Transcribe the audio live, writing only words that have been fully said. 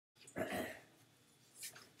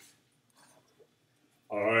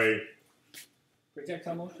Alright.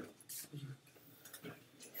 Projectile motion.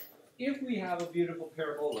 If we have a beautiful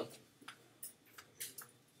parabola,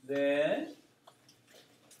 then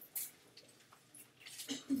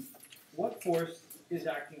what force is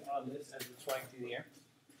acting on this as it's flying through the air?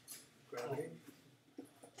 Gravity.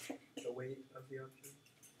 The weight of the object.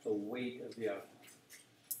 The weight of the object.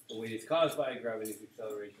 The weight is caused by gravity's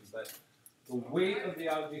acceleration, but the weight of the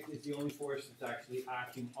object is the only force that's actually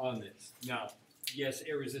acting on this. Now, yes,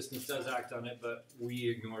 air resistance does act on it, but we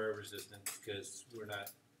ignore air resistance because we're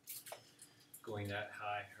not going that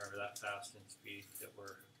high or that fast in speed that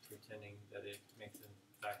we're pretending that it makes a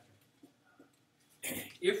factor.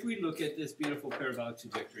 If we look at this beautiful parabolic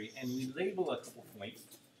trajectory and we label a couple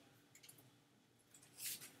points,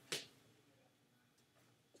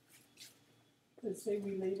 let's say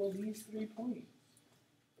we label these 3 points.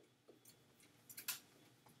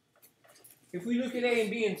 If we look at A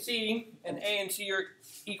and B and C, and A and C are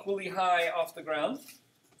equally high off the ground,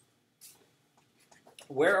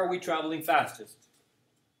 where are we traveling fastest?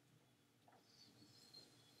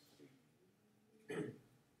 A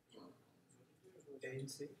and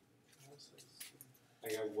C. I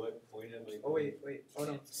got what point am I? Oh wait. Oh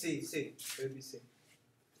no. C. It would be C.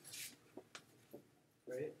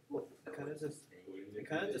 Right? Well, it kind of just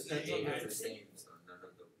depends on the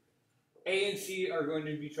A and C are going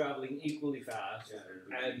to be traveling equally fast,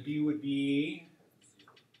 and B would be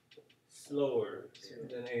slower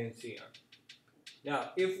than A and C are.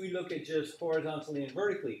 Now, if we look at just horizontally and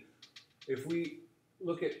vertically, if we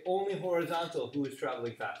look at only horizontal, who is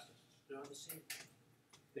traveling fastest? They're all the same.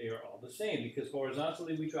 They are all the same, because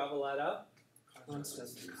horizontally we travel at a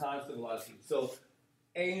constant velocity. So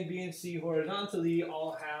A and B and C horizontally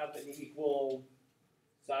all have an equal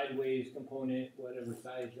sideways component, whatever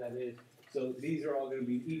size that is. So these are all going to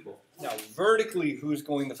be equal. Now, vertically, who's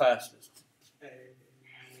going the fastest?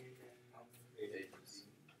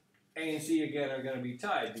 A and C, again, are going to be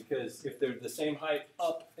tied, because if they're the same height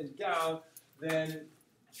up and down, then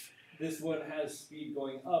this one has speed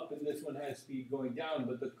going up and this one has speed going down,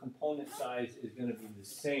 but the component size is going to be the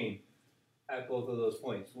same at both of those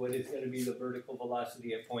points. What is going to be the vertical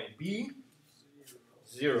velocity at point B?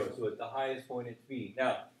 0. So at the highest point, it's B.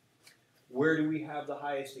 Now, where do we have the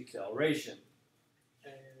highest acceleration?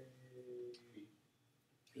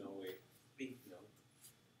 No, wait. B. No.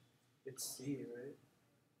 It's C, right?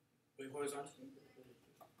 Wait, horizontally?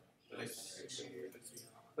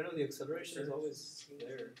 But no, the acceleration is always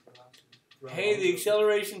there. Hey, the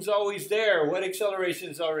acceleration's always there. What acceleration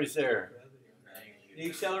is always there? The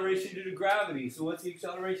acceleration due to gravity. So what's the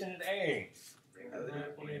acceleration at A?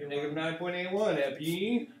 Negative 9.81 at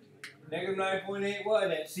B. Negative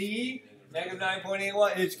 9.81 at C. Negative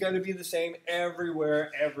 9.81. It's going to be the same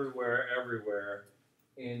everywhere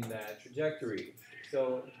in that trajectory.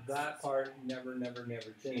 So that part never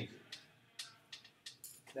changes.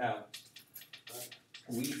 Now,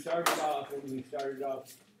 when we started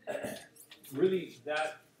off, really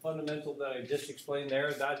that fundamental that I just explained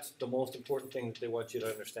there, that's the most important thing that they want you to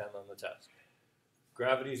understand on the test.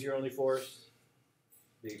 Gravity is your only force.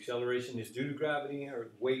 The acceleration is due to gravity,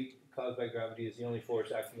 or weight caused by gravity is the only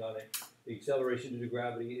force acting on it. The acceleration due to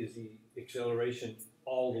gravity is the acceleration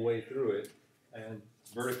all the way through it, and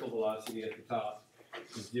vertical velocity at the top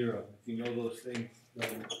is 0. If you know those things,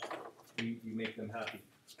 then you make them happy.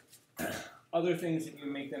 Other things that you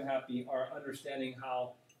make them happy are understanding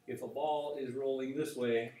how, if a ball is rolling this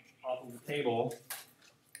way off of the table,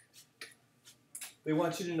 they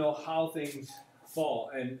want you to know how things fall.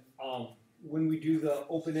 And when we do the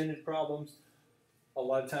open-ended problems, a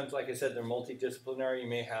lot of times, like I said, they're multidisciplinary. You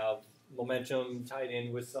may have momentum tied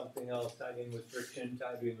in with something else, tied in with friction,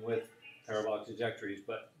 tied in with parabolic trajectories,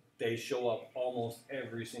 but they show up almost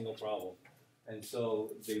every single problem. And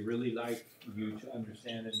so they really like you to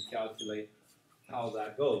understand and calculate how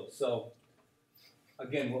that goes. So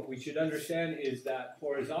again, what we should understand is that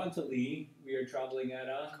horizontally, we are traveling at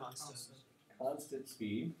a constant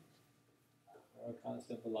speed, or a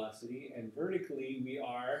constant velocity, and vertically, we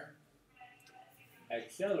are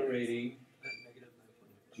accelerating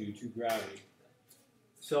due to gravity.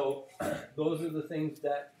 So those are the things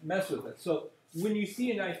that mess with it. So when you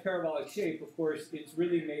see a nice parabolic shape, of course, it's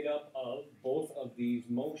really made up of both of these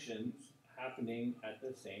motions happening at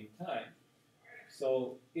the same time.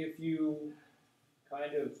 So if you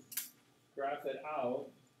kind of graph it out,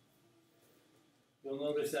 you'll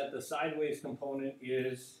notice that the sideways component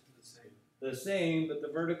is the same, but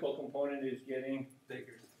the vertical component is getting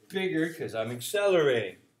bigger because I'm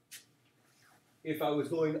accelerating. If I was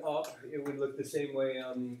going up, it would look the same way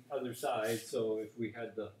on the other side. So if we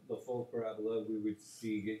had the full parabola, we would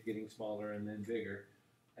see it getting smaller and then bigger.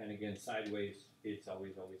 And again, sideways, it's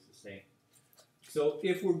always the same. So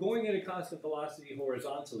if we're going at a constant velocity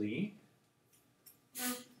horizontally,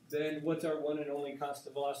 then what's our one and only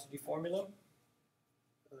constant velocity formula?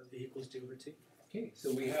 V equals D over T. Okay,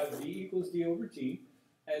 so we have V equals D over T,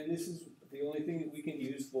 and this is the only thing that we can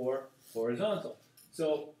use for horizontal.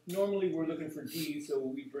 So normally we're looking for D, so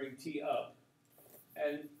we bring T up.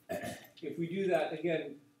 And if we do that,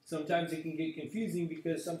 again, sometimes it can get confusing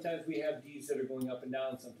because sometimes we have D's that are going up and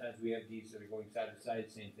down, sometimes we have D's that are going side to side,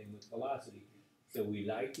 same thing with velocity. So we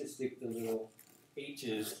like to stick the little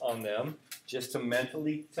H's on them just to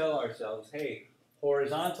mentally tell ourselves, hey,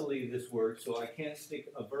 horizontally this works, so I can't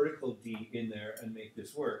stick a vertical D in there and make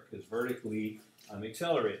this work, because vertically I'm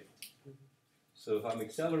accelerating. So if I'm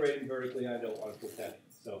accelerating vertically, I don't want to put that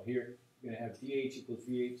in. So here, I'm going to have dH equals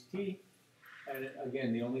VHT. And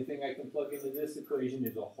again, the only thing I can plug into this equation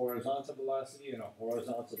is a horizontal velocity and a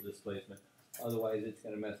horizontal displacement. Otherwise, it's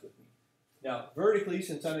going to mess with me. Now, vertically,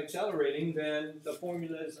 since I'm accelerating, then the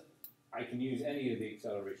formulas, I can use any of the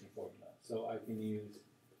acceleration formula. So I can use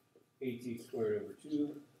AT squared over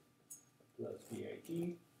 2 plus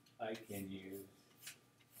VIT. I can use,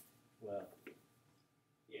 well,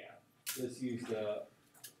 yeah, let's use the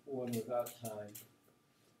one without time.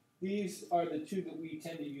 These are the two that we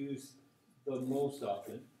tend to use the most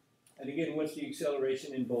often. And again, what's the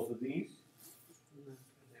acceleration in both of these?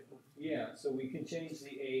 Yeah, so we can change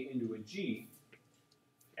the A into a G.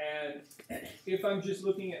 And if I'm just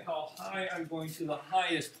looking at how high I'm going to the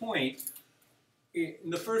highest point, in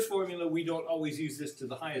the first formula, we don't always use this to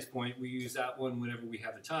the highest point. We use that one whenever we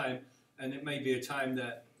have a time. And it may be a time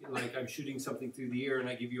that, like I'm shooting something through the air and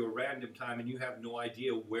I give you a random time and you have no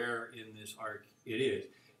idea where in this arc it is.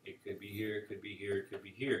 It could be here, it could be here, it could be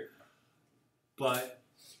here. But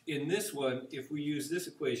in this one, if we use this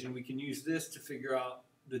equation, we can use this to figure out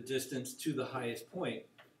the distance to the highest point,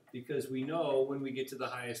 because we know when we get to the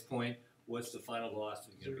highest point, what's the final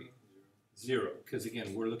velocity going to be? Zero. Because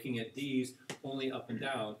again, we're looking at D's only up and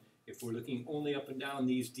down. If we're looking only up and down,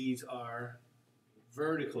 these D's are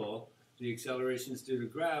vertical. The acceleration is due to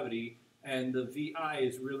gravity, and the VI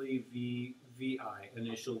is really VI,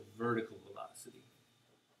 initial vertical velocity.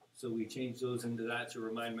 So we change those into that to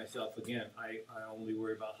remind myself, again, I only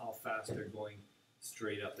worry about how fast they're going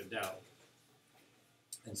straight up and down.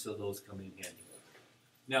 And so those come in handy.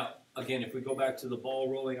 Now, again, if we go back to the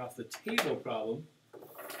ball rolling off the table problem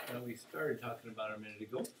that we started talking about a minute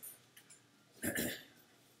ago,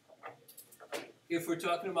 if we're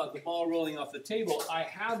talking about the ball rolling off the table, I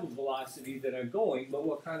have a velocity that I'm going, but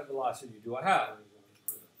what kind of velocity do I have?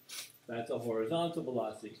 That's a horizontal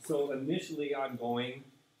velocity. So initially I'm going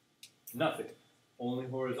nothing, only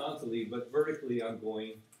horizontally, but vertically I'm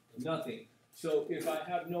going nothing. So if I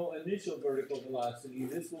have no initial vertical velocity,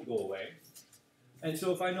 this will go away. And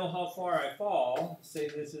so if I know how far I fall, say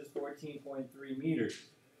this is 14.3 meters,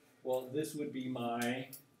 well, this would be my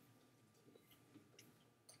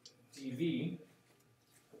dV.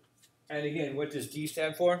 And again, what does D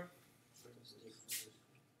stand for?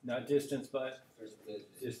 Not distance, but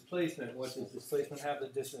displacement. What does displacement have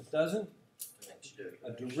that distance doesn't?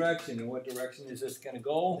 A direction. And what direction is this going to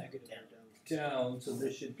go? Down. So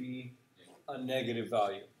this should be a negative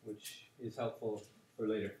value, which is helpful for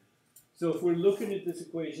later. So if we're looking at this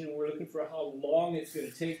equation, we're looking for how long it's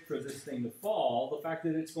going to take for this thing to fall. The fact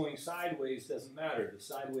that it's going sideways doesn't matter. The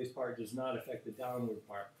sideways part does not affect the downward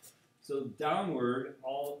part. So downward,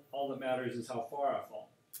 all that matters is how far I fall.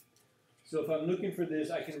 So if I'm looking for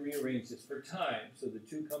this, I can rearrange this for time. So the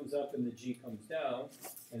 2 comes up and the G comes down,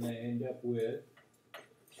 and I end up with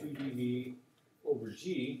 2 dV over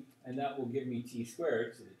G, and that will give me T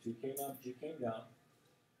squared. So the 2 came up, G came down.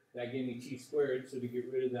 That gave me T squared, so to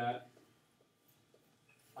get rid of that,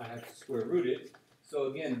 I have to square root it. So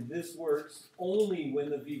again, this works only when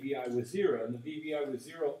the VBI was 0, and the VBI was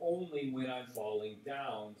 0 only when I'm falling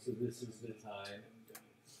down. So this is the time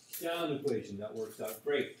down equation. That works out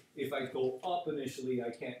great. If I go up initially, I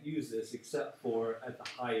can't use this except for at the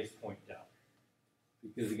highest point down,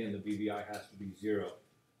 because again, the VBI has to be 0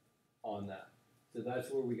 on that. So that's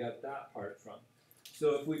where we got that part from.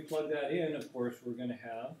 So if we plug that in, of course, we're going to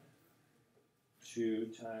have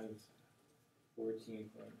 2 times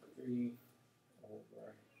 14.3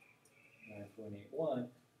 over 9.81.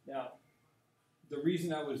 Now, the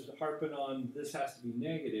reason I was harping on this has to be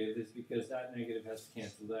negative is because that negative has to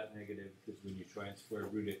cancel that negative, because when you try and square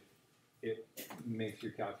root it, it makes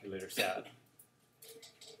your calculator sad.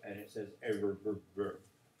 And it says error, verb.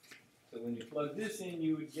 So when you plug this in,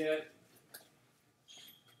 you would get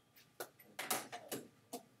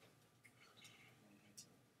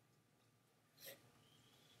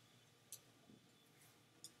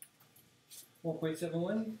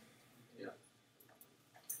 1.71? Yeah.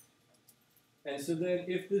 And so then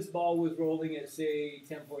if this ball was rolling at say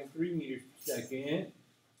 10.3 meters per second,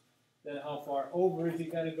 then how far over is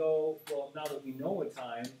it gonna go? Well, now that we know a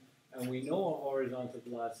time and we know a horizontal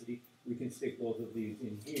velocity, we can stick both of these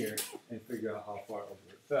in here and figure out how far over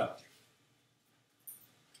it fell.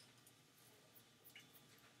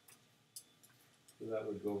 So that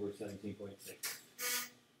would go over 17.6.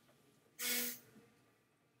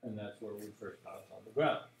 And that's where we first got on the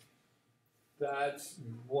ground. That's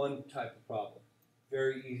one type of problem.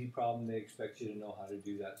 Very easy problem. They expect you to know how to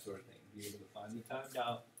do that sort of thing. Be able to find the time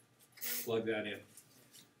down, plug that in.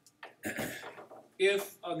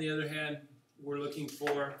 If, on the other hand, we're looking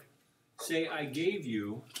for, say I gave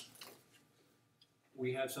you,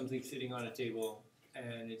 we have something sitting on a table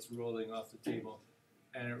and it's rolling off the table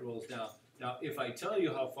and it rolls down. Now, if I tell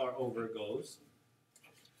you how far over it goes,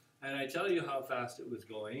 and I tell you how fast it was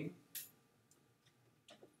going,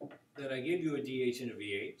 then I give you a DH and a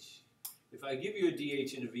VH. If I give you a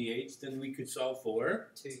DH and a VH, then we could solve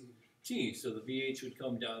for T. So the VH would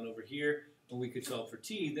come down over here, and we could solve for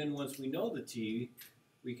T. Then once we know the T,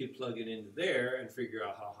 we could plug it into there and figure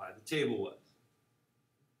out how high the table was.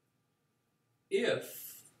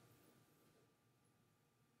 If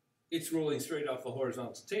it's rolling straight off a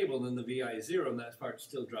horizontal table, then the VI is 0, and that part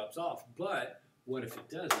still drops off. But what if it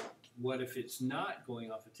doesn't? What if it's not going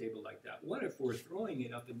off a table like that? What if we're throwing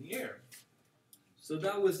it up in the air? So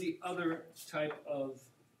that was the other type of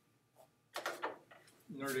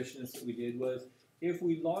nerdishness that we did, was if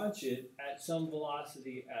we launch it at some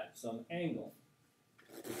velocity at some angle.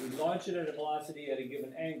 If we launch it at a velocity at a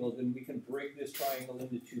given angle, then we can break this triangle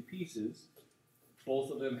into two pieces. Both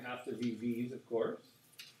of them have to be V's, of course.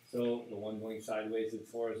 So the one going sideways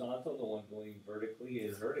is horizontal, the one going vertically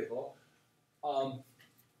is vertical.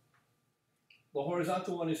 The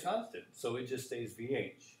horizontal one is constant, so it just stays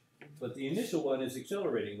VH. But the initial one is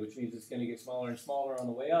accelerating, which means it's going to get smaller and smaller on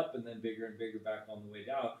the way up and then bigger and bigger back on the way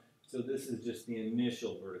down. So this is just the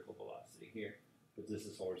initial vertical velocity here, but this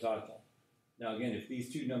is horizontal. Now again, if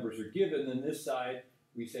these two numbers are given, then this side,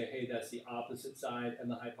 we say, hey, that's the opposite side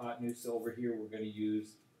and the hypotenuse. So over here, we're going to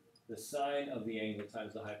use the sine of the angle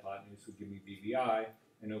times the hypotenuse would give me VVI,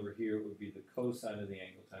 and over here it would be the cosine of the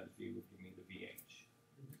angle times V would give me the VH.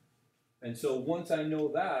 And so once I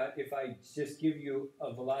know that, if I just give you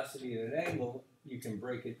a velocity at an angle, you can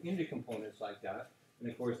break it into components like that. And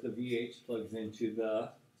of course, the VH plugs into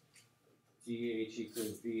the GH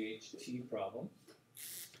equals VHT problem.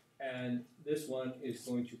 And this one is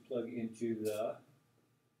going to plug into the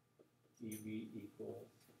dV equals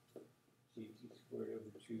gt squared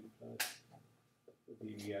over 2 plus the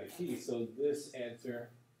dVIT. So this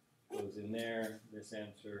answer goes in there, this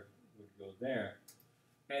answer would go there.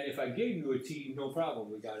 And if I gave you a T, no problem,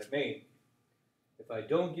 we got it made. If I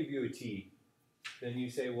don't give you a T, then you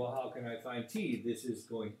say, well, how can I find T? This is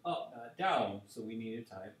going up, not down, so we need a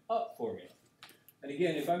time up formula. And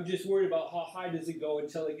again, if I'm just worried about how high does it go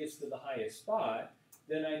until it gets to the highest spot,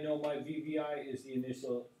 then I know my VVI is the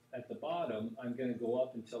initial at the bottom. I'm going to go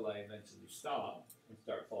up until I eventually stop and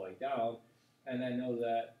start falling down. And I know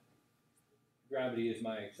that gravity is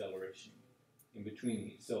my acceleration in between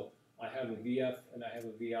these. So I have a VF, and I have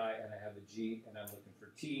a VI, and I have a G, and I'm looking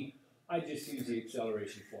for T. I just use the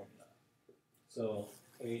acceleration formula. So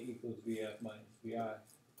A equals VF minus VI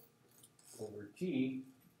over T,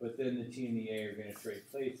 but then the T and the A are going to trade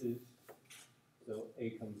places. So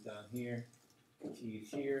A comes down here, T is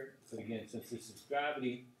here. But again, since this is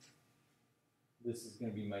gravity, this is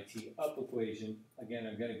going to be my T up equation. Again,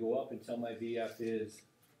 I'm going to go up until my VF is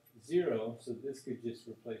 0, so this could just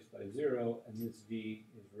replace by 0, and this V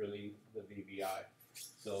is really the VVI.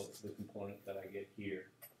 So the component that I get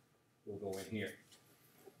here will go in here.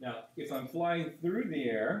 Now, if I'm flying through the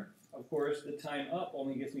air, of course, the time up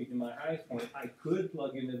only gets me to my highest point. I could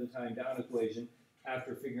plug into the time down equation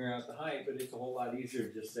after figuring out the height, but it's a whole lot easier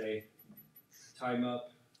to just say time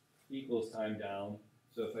up equals time down.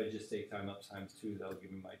 So if I just say time up times 2, that'll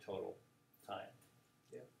give me my total time.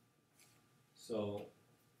 Yeah. So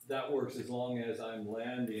that works as long as I'm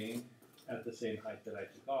landing at the same height that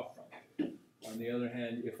I took off from. On the other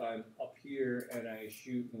hand, if I'm up here and I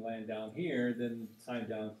shoot and land down here, then time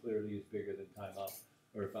down clearly is bigger than time up.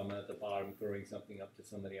 Or if I'm at the bottom throwing something up to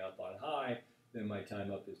somebody up on high, then my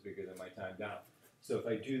time up is bigger than my time down. So if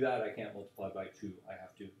I do that, I can't multiply by 2. I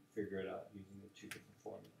have to figure it out using the 2 different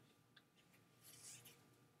formulas.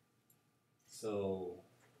 So,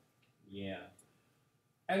 yeah.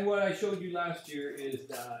 And what I showed you last year is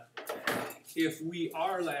that if we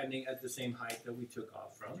are landing at the same height that we took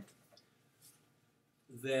off from,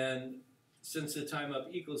 then since the time up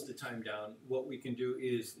equals the time down, what we can do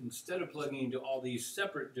is, instead of plugging into all these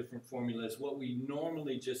separate different formulas, what we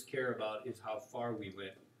normally just care about is how far we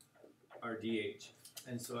went, our DH.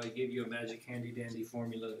 And so I gave you a magic handy dandy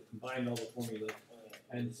formula that combined all the formulas.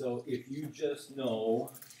 And so if you just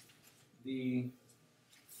know the,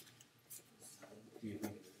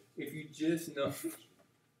 if you just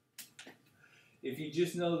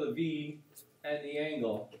know the V and the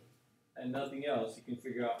angle and nothing else, you can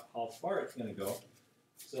figure out how far it's going to go.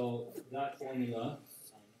 So that formula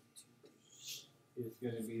is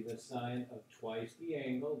going to be the sine of twice the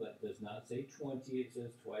angle. That does not say 20, it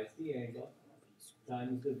says twice the angle,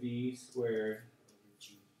 times the V squared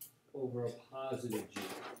over a positive G.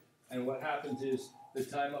 And what happens is the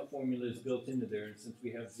time up formula is built into there, and since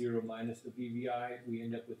we have 0 minus the VVI, we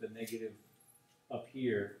end up with a negative up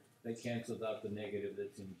here that cancels out the negative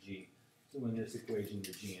that's in G. So in this equation,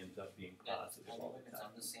 the G ends up being positive all the It's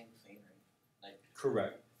time. on the same plane, right?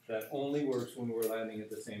 Correct. That only works when we're landing at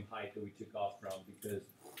the same height that we took off from, because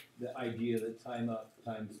the idea that time up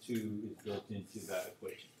times 2 is built into that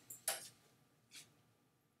equation.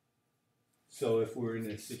 So if we're in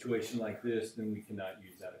a situation like this, then we cannot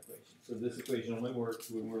use that equation. So this equation only works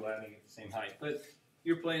when we're landing at the same height. But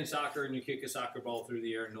you're playing soccer and you kick a soccer ball through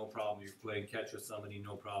the air, no problem. You're playing catch with somebody,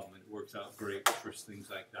 no problem. It works out great for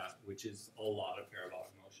things like that, which is a lot of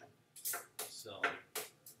parabolic motion. So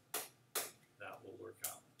that will work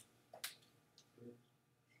out.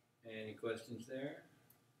 Any questions there?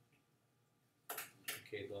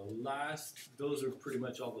 Okay, the last, those are pretty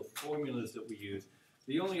much all the formulas that we use.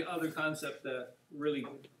 The only other concept that really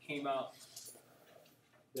came out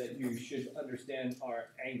that you should understand are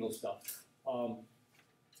angle stuff.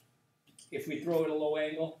 If we throw it at a low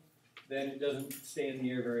angle, then it doesn't stay in the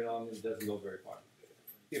air very long and it doesn't go very far.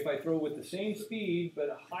 If I throw with the same speed but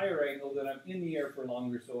a higher angle, then I'm in the air for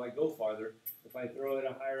longer, so I go farther. If I throw at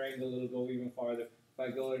a higher angle, it'll go even farther. If I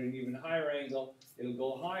go at an even higher angle, it'll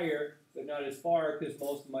go higher, but not as far because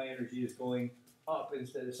most of my energy is going up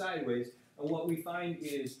instead of sideways. And what we find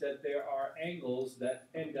is that there are angles that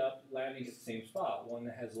end up landing at the same spot, one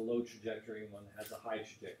that has a low trajectory and one that has a high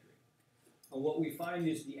trajectory. And what we find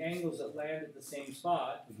is the angles that land at the same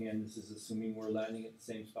spot, again, this is assuming we're landing at the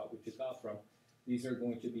same spot we took off from, these are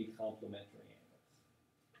going to be complementary angles.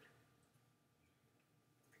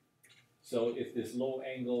 So if this low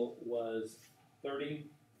angle was 30,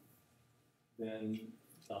 then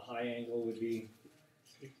the high angle would be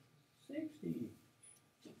 60.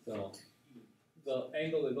 So the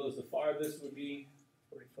angle that goes the farthest would be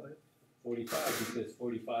 45, because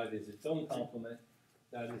 45 is its own complement.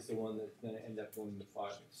 That is the one that's going to end up going the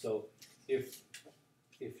farthest. So if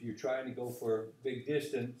you're trying to go for big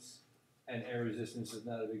distance and air resistance is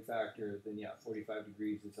not a big factor, then yeah, 45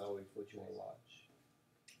 degrees is always what you want to watch.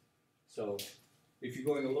 So if you're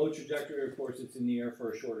going a low trajectory, of course, it's in the air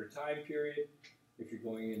for a shorter time period. If you're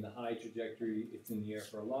going in the high trajectory, it's in the air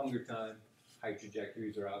for a longer time. High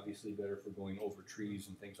trajectories are obviously better for going over trees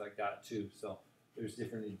and things like that too. So there's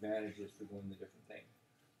different advantages for doing the different things.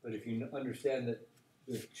 But if you understand that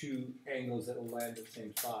the two angles that will land at the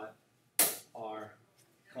same spot are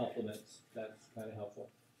complements, that's kind of helpful.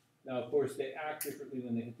 Now, of course, they act differently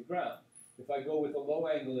when they hit the ground. If I go with a low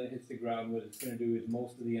angle that hits the ground, what it's going to do is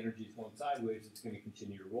most of the energy is going sideways. It's going to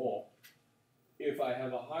continue to roll. If I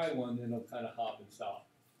have a high one, then it'll kind of hop and stop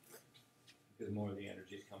because more of the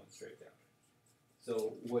energy is coming straight down.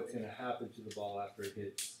 So what's going to happen to the ball after it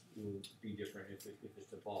hits will be different if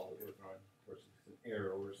it's a ball that we're throwing versus an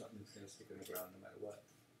arrow or something that's going to stick in the ground no matter what.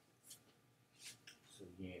 So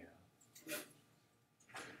yeah.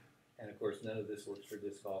 And of course, none of this works for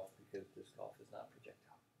disc golf because disc golf is not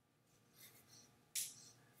projectile.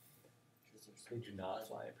 They do not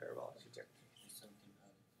fly in parabolic trajectories.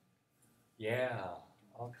 Yeah,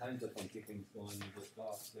 all kinds of funky things going on in disc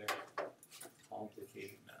golf. They're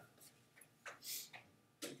complicated now.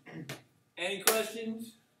 Any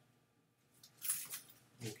questions?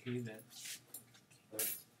 Okay then.